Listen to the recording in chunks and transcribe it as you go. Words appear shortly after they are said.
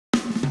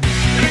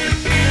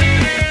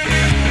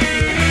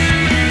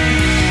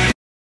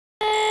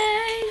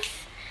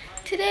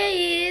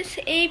today is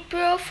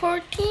April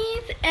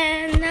 14th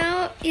and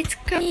now it's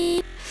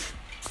currently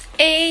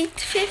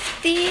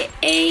 8:50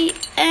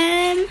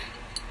 a.m.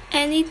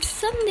 and it's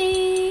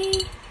Sunday.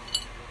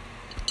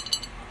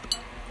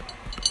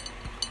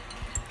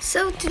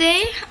 So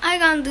today I'm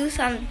gonna do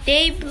some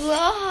day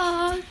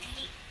vlog.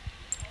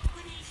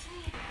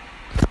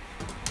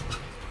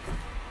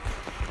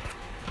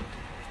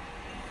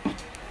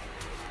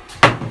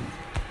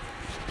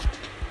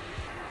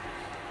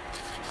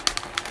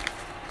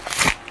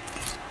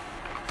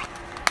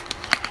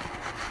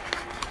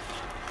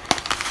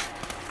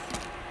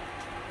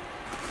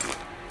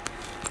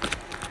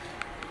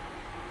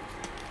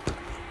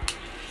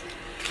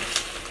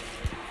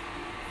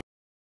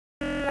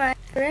 My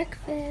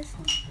breakfast.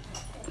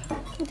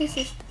 This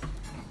is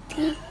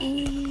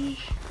tea.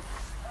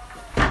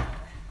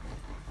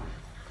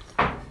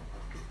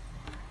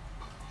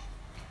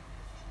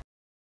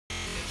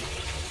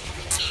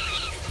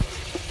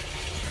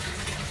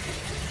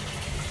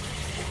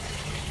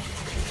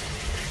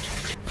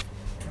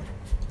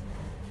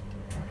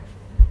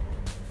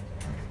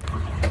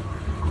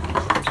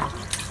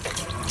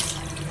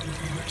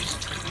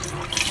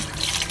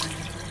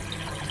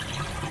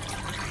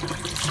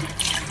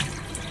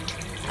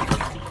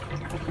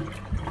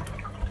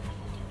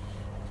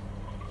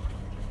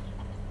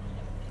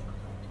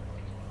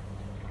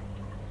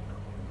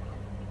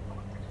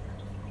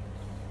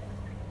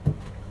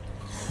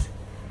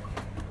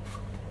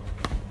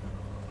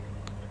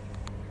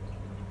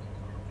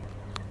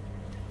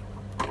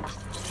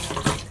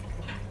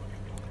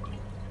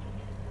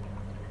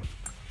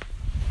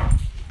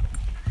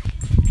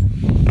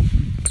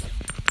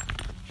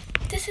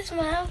 This is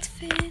my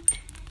outfit.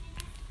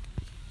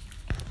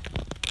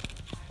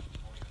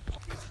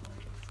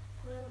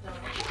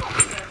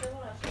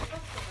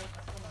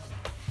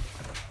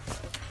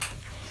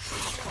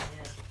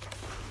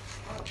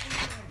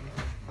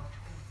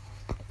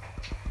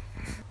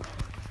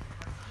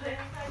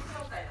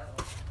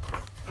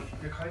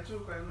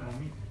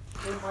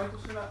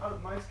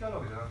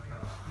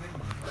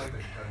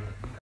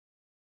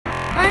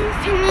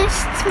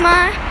 Unfinished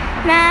my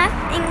math,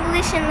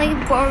 English, and like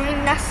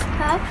boring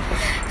stuff.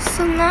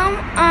 So now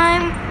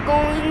I'm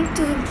going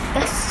to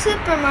the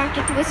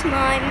supermarket with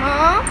my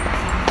mom,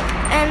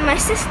 and my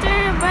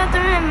sister, brother,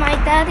 and my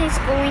dad is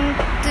going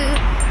to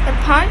the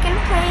park and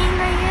playing,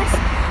 I guess.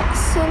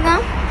 So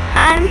now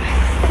I'm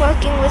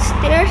walking with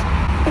stairs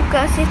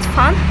because it's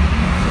fun.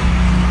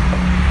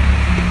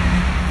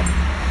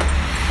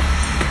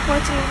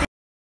 Watching.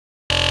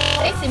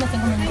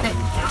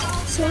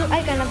 So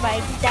I'm gonna buy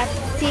that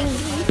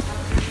thingy.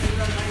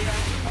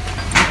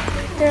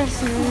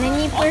 There's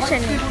many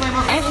person,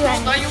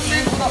 everyone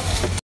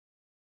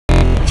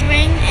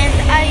drink, and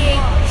I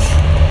ate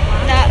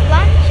that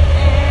lunch,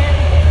 and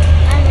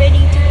I'm ready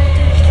to go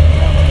to the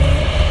studio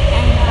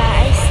and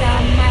buy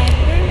some my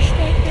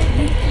birthday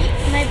present.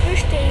 My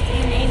birthday is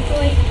in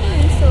April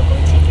 18th, so go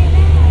check it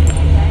out.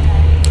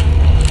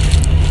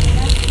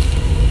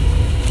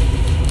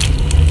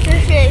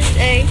 This is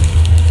a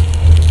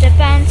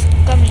Japan's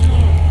gummy.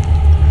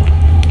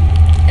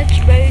 It's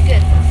very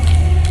good.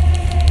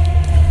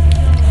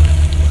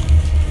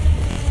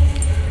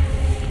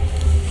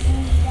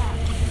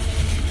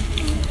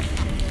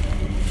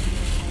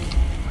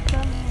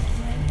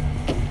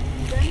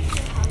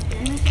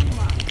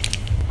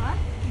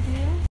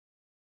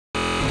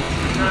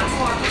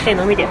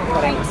のみでご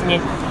ざいます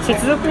ね。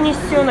接続に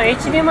必要な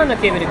HDMI の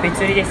ケーブル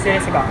別売りで必要で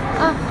すが、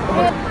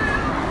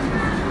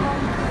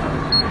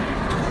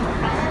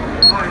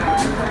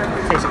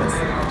失礼します。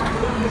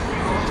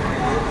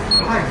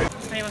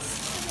入りま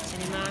す。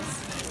入ります。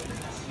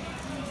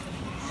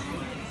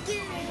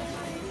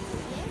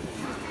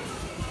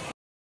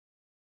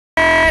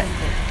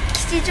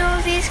吉祥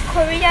寺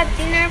Korea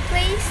dinner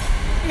place,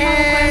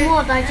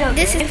 and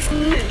this is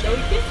food.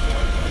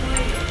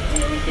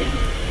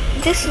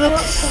 This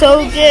looks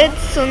so good,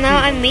 so now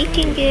I'm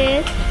making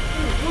it.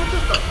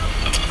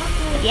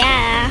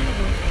 Yeah.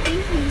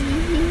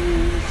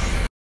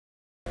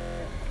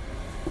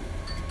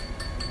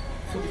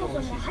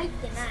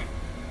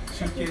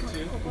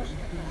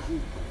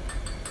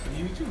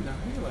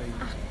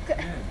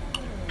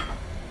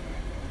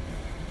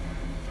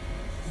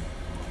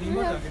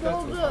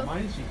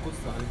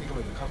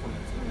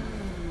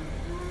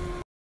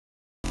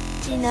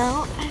 You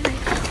know, I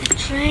like the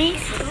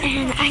trays,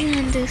 and I'm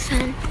gonna do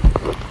some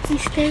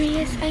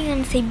mysterious. I'm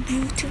gonna say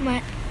boo to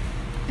my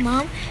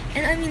mom,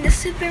 and I'm in the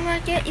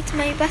supermarket. It's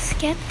my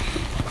basket,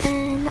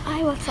 and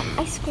I want some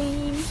ice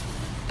cream.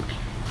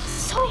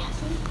 So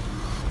yummy.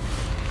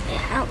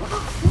 Yeah.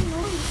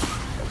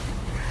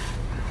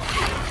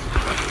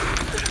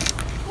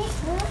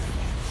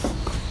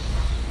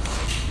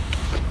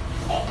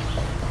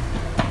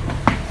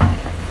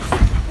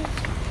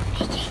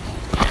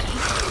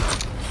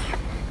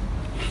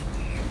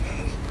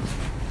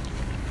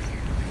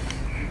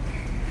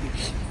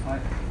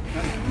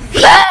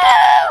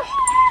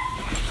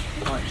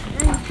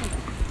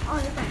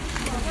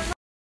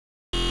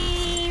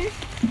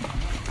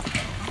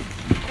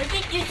 What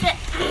did you say?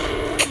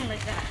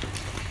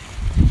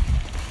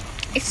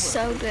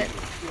 so good.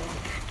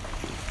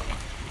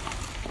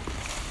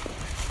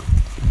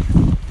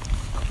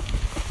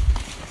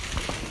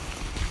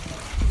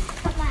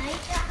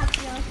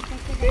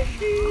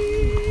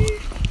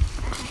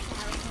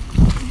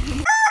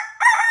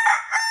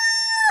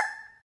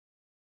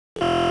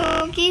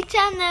 Toki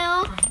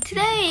channel.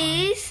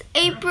 Today is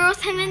April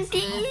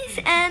 17th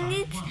and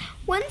it's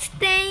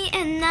Wednesday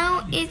and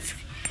now it's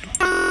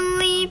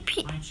only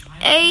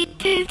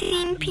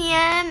 8:15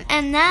 p.m.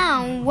 and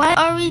now what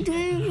are we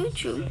doing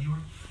YouTube?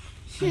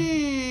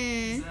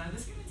 10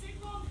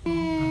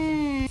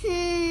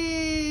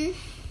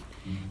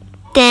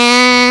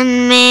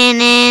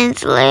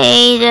 minutes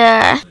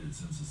later.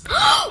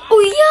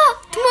 Oh yeah,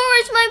 tomorrow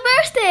is my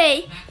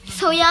birthday.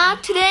 So yeah,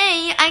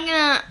 today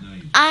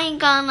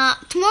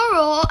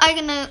tomorrow I'm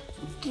gonna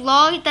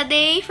vlog the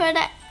day for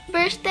that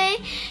birthday.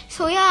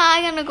 So yeah,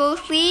 I'm gonna go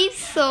sleep.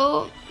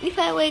 So if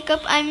I wake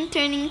up, I'm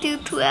turning to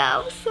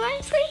 12. So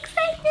I'm so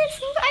excited.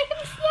 So I'm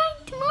gonna see you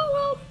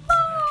tomorrow.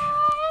 Bye.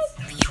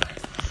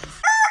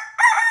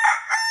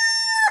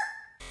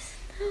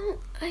 Now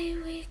I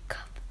wake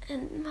up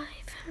and my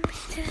family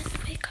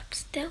didn't wake up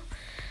still.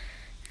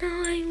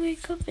 Now I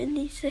wake up and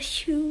it's a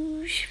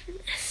huge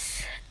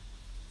mess.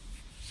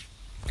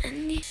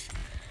 And it's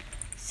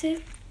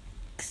 6:35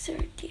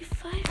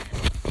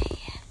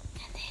 a.m.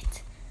 and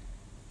it's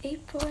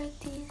April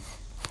 18th.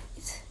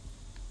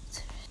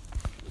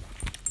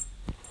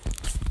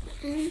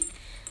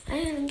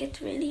 I'm gonna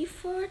get ready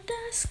for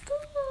the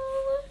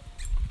school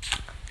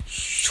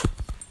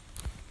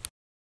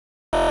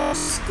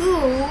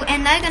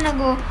and I'm gonna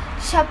go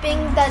shopping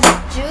the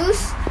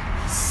juice.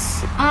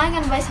 I'm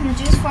gonna buy some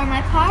juice for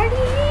my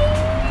party.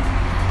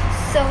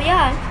 So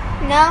yeah,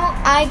 now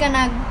I'm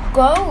gonna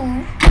go.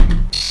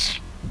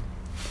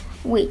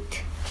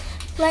 Wait,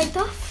 light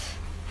off.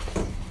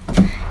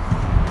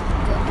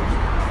 Go.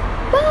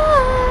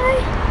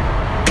 Bye.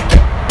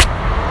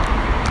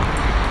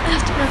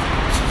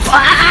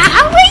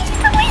 Wow, wait.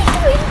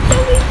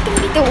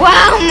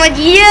 Wow,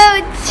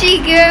 Mariucci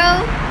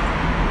girl.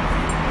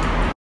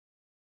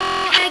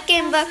 I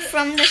came back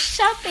from the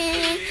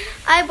shopping.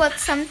 I bought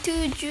some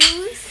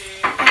juice.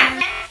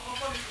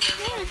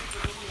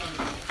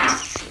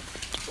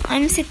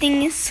 I'm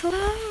sitting so.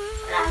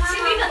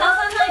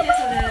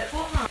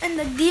 And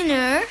the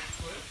dinner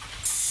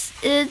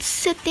is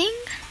sitting.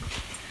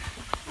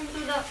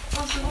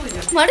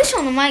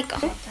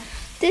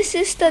 This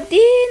is the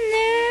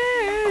dinner.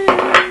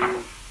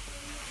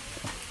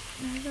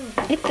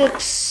 It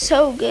looks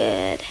so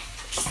good.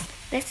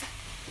 Let's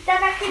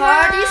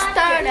party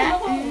started.